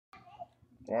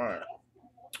All right.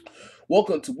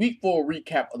 Welcome to Week 4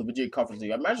 recap of the Virginia Conference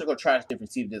League. I'm actually going to try this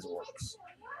different, see if this works.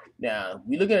 Now,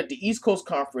 we're looking at the East Coast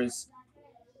Conference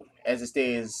as it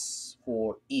stands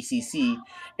for ECC.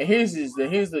 And here's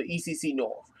the ECC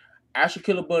North. Ashland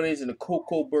Killer Bunnies and the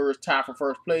Cocoa Birds tied for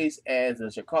first place, as the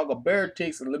Chicago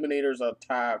Beartics Eliminators are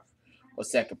tied for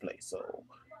second place. So,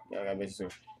 yeah, I got to make sure.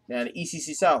 Now, the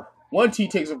ECC South. One team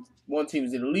is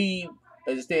in the lead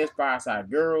as it stands. Fireside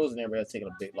Girls, and everybody else taking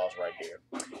a big loss right there.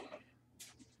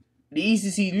 The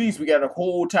ECC East, we got a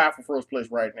whole tie for first place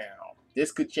right now.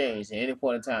 This could change at any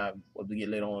point in time as we get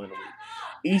later on in the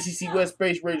week. ECC West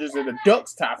Space Rangers and the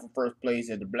Ducks tie for first place,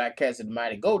 and the Black Cats and the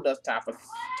Mighty Gold Ducks tie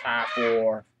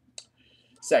for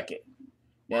second.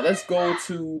 Now let's go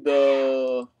to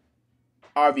the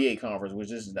RVA conference, which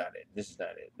this is not it. This is not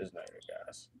it,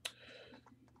 guys.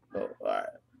 So, all right.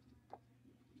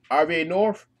 RVA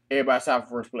North, everybody tied for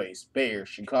first place. Bears,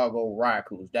 Chicago,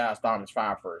 Ryaku's, Dallas Diamonds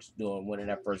 5 first, winning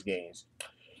that first games.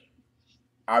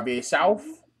 RVA South,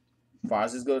 as far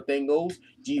as this good thing goes,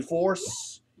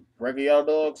 G-Force, regular Yellow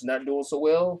Dogs not doing so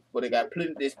well, but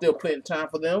there's still plenty of time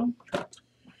for them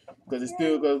because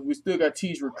we still got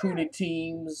teams recruiting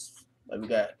teams. Like we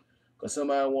got, because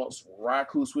somebody wants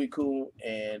Raku, Sweet Cool,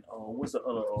 and what's the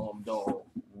other dog?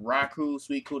 Raku,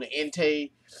 Sweet Cool, and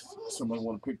Entei. Somebody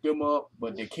want to pick them up,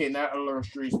 but they cannot learn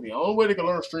street speed. The only way they can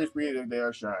learn street speed is if they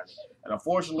are shiny. And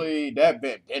unfortunately, that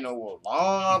bet been over a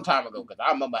long time ago because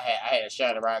I remember I had a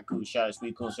shiny Raku, shiny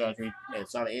Sweet Cool, shiny Sweet, and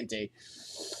Sonic Entei.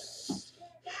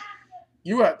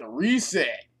 You have to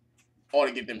reset or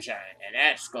to get them shiny, and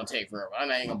that's gonna take forever. I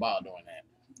ain't gonna bother doing that.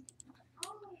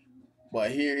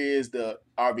 But here is the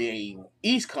RBA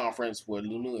East Conference where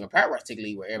Lulu and Pirates take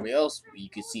lead, where everybody else, you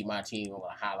can see my team on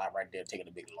the highlight right there, taking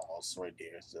a big loss right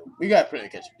there. So we got plenty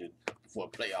to catch up to before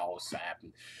playoffs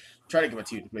happen. Try to get my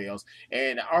team to playoffs.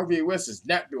 And the RBA West is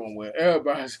not doing well.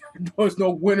 There's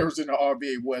no winners in the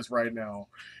RBA West right now.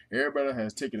 Everybody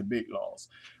has taken a big loss.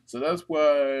 So that's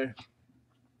why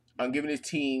I'm giving these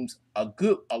teams a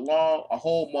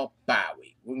whole month bye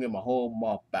week. We're gonna give them a whole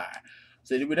month bye.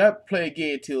 So they would not play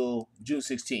again until June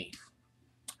 16th.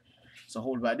 So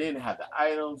hopefully by then they have the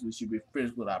items. We should be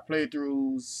finished with our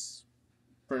playthroughs.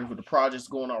 Finished with the projects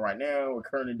going on right now. We're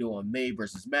currently doing May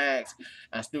versus Max.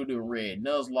 I'm still doing Red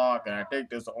Nuzlocke, and I think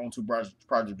there's the only two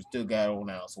projects we still got on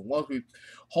now. So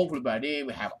hopefully by then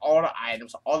we have all the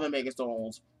items, all the Mega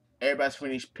Stones. Everybody's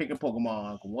finished picking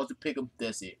Pokemon. Once you pick them,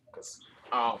 that's it. Because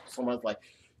someone's like,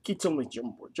 keep telling me,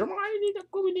 Jeremiah,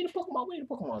 we need a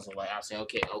Pokemon. So like, I say,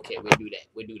 okay, we'll do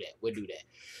that.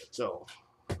 So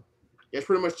let's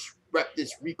pretty much wrap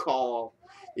this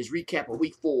recap of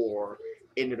week 4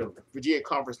 into the Virginia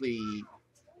Conference League.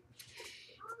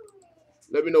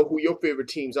 Let me know who your favorite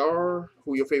teams are,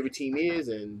 who your favorite team is,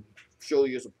 and show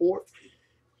your support.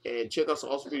 And check out some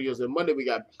awesome videos. And Monday we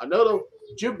got another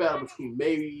gym battle between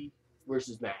Maybe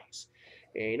versus Max.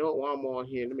 And you know what, while I'm on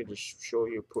here, let me just show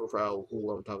you a profile of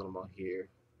who I'm talking about here.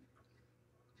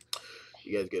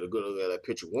 You guys get a good look at that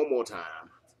picture one more time.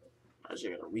 I just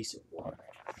got a recent one.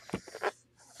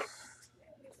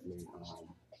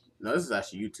 No, this is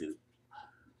actually YouTube.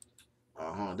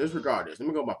 Disregard this. Let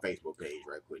me go to my Facebook page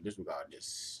right quick. Disregard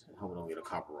this. I hope I don't get a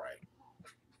copyright.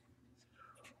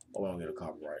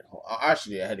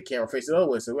 Actually, I had the camera facing the other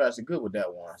way, so we're actually good with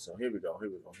that one. So here we go.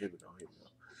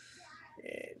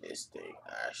 And this thing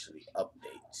actually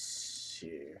updates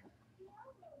here.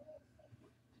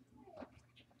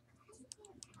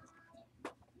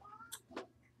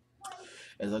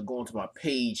 As I go into my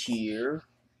page here,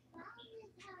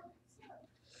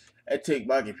 I take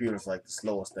my computer's like the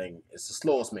slowest thing. It's the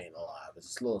slowest man alive.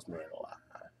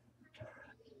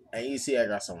 And you see I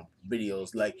got some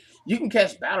videos. Like, you can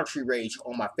catch Battle Tree Rage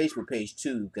on my Facebook page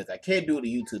too, because I can't do it on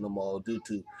YouTube no more due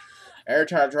to every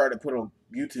time I try to put on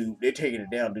YouTube, they're taking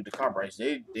it down due to copyrights.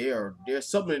 There's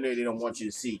something in there they don't want you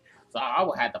to see. So I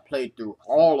would have to play through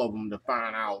all of them to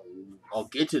find out or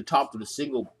get to the top of the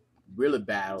single really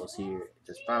battles here.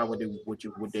 Just find out what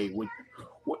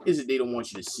is it they don't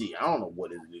want you to see. I don't know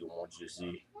what is it they don't want you to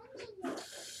see.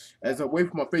 As I wait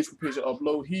for my Facebook page to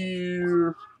upload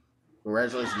here.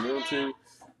 Congratulations, Milton.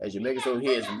 As you make it so,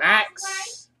 here's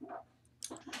Max.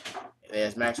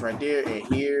 There's Max right there. And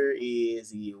here is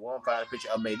the one final picture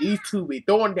I made. These two be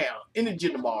throwing down in the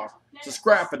gym tomorrow.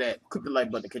 Subscribe for that. Click the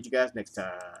like button. Catch you guys next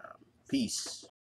time. Peace.